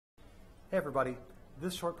Hey everybody,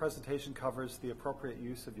 this short presentation covers the appropriate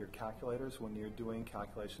use of your calculators when you're doing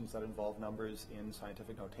calculations that involve numbers in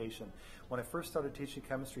scientific notation. When I first started teaching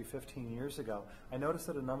chemistry 15 years ago, I noticed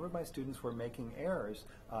that a number of my students were making errors,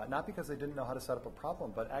 not because they didn't know how to set up a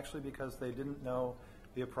problem, but actually because they didn't know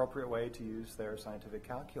the appropriate way to use their scientific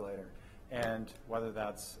calculator. And whether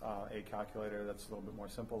that's a calculator that's a little bit more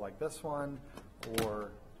simple like this one,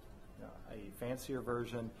 or a fancier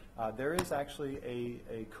version, there is actually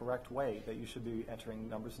a correct way that you should be entering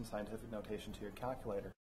numbers in scientific notation to your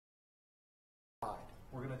calculator.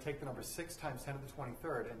 We're going to take the number 6 times 10 to the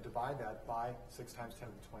 23rd and divide that by 6 times 10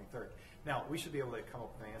 to the 23rd. Now, we should be able to come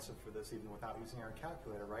up with an answer for this even without using our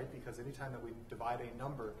calculator, right? Because anytime that we divide a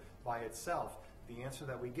number by itself, the answer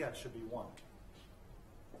that we get should be 1.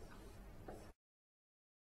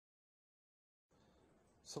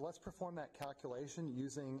 So let's perform that calculation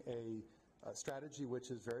using a strategy which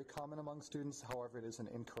is very common among students. However, it is an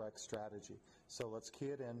incorrect strategy. So let's key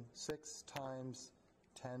it in. 6 times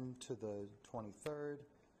 10 to the 23rd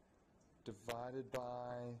divided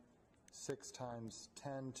by 6 times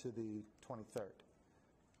 10 to the 23rd.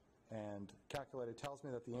 And calculator tells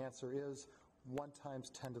me that the answer is 1 times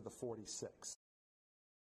 10 to the 46.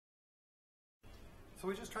 So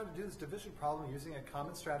we just tried to do this division problem using a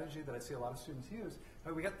common strategy that I see a lot of students use,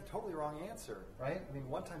 but we got the totally wrong answer, right? I mean,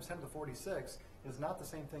 1 times 10 to the 46 is not the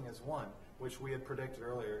same thing as 1, which we had predicted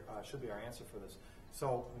earlier should be our answer for this.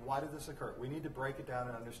 So why did this occur? We need to break it down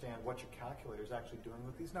and understand what your calculator is actually doing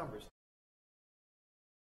with these numbers.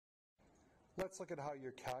 Let's look at how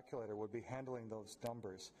your calculator would be handling those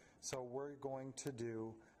numbers. So we're going to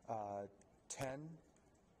do 10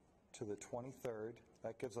 to the 23rd.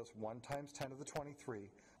 That gives us 1 times 10 to the 23.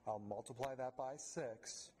 I'll multiply that by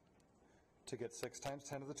 6 to get 6 times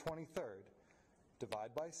 10 to the 23rd. Divide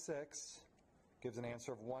by 6 gives an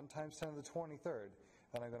answer of 1 times 10 to the 23rd.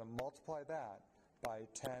 And I'm going to multiply that by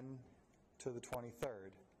 10 to the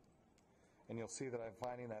 23rd. And you'll see that I'm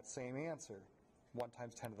finding that same answer, 1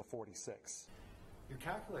 times 10 to the 46. Your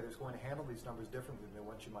calculator is going to handle these numbers differently than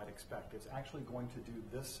what you might expect. It's actually going to do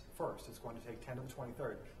this first. It's going to take 10 to the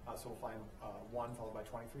 23rd. So we'll find 1 followed by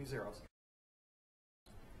 23 zeros.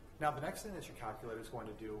 Now the next thing that your calculator is going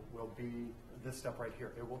to do will be this step right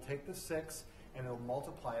here. It will take the 6 and it will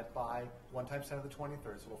multiply it by 1 times 10 to the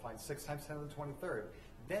 23rd. So we'll find 6 times 10 to the 23rd.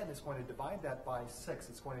 Then it's going to divide that by 6.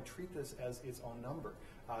 It's going to treat this as its own number.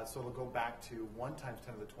 So it'll go back to 1 times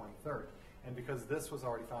 10 to the 23rd. And because this was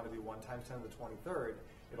already found to be 1 times 10 to the 23rd,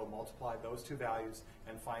 it'll multiply those two values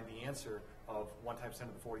and find the answer of 1 times 10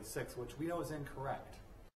 to the 46, which we know is incorrect.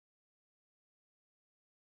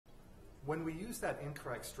 When we use that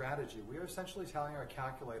incorrect strategy, we are essentially telling our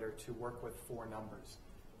calculator to work with 4 numbers.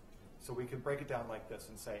 So we can break it down like this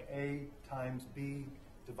and say A times B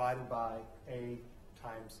divided by A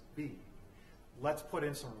times B. Let's put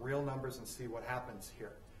in some real numbers and see what happens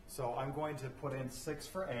here. So I'm going to put in 6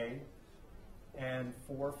 for A and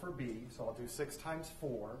 4 for B. So I'll do 6 times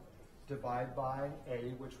 4, divide by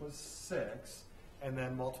A, which was 6, and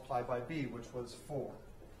then multiply by B, which was 4.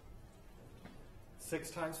 6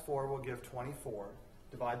 times 4 will give 24.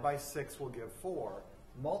 Divide by 6 will give 4.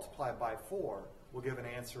 Multiply by 4 will give an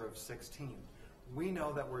answer of 16. We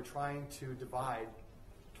know that we're trying to divide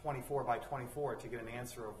 24 by 24 to get an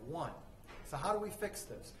answer of 1. So how do we fix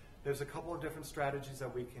this? There's a couple of different strategies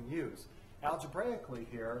that we can use. Algebraically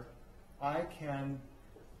here, I can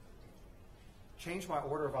change my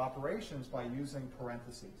order of operations by using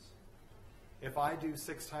parentheses. If I do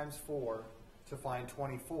 6 times 4 to find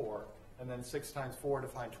 24, and then 6 times 4 to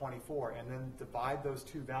find 24, and then divide those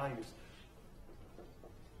two values,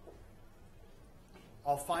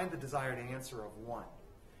 I'll find the desired answer of 1.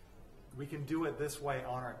 We can do it this way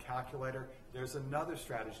on our calculator. There's another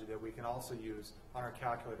strategy that we can also use on our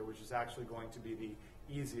calculator, which is actually going to be the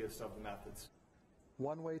easiest of the methods.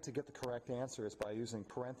 One way to get the correct answer is by using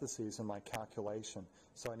parentheses in my calculation.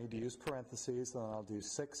 So I need to use parentheses, and then I'll do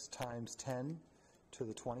 6 times 10 to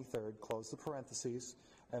the 23rd, close the parentheses,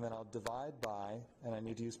 and then I'll divide by, and I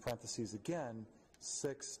need to use parentheses again,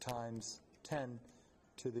 6 times 10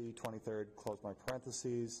 to the 23rd, close my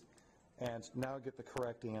parentheses, and now get the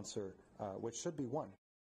correct answer, which should be 1.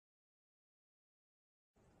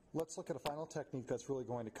 Let's look at a final technique that's really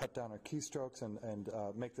going to cut down our keystrokes and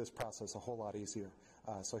make this process a whole lot easier.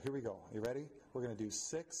 So here we go. Are you ready? We're going to do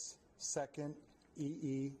 6 second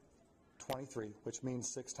EE 23, which means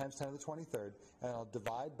 6 times 10 to the 23rd, and I'll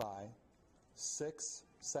divide by 6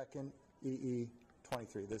 second EE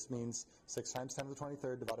 23. This means 6 times 10 to the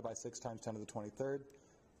 23rd divided by 6 times 10 to the 23rd.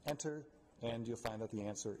 Enter, and you'll find that the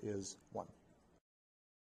answer is 1.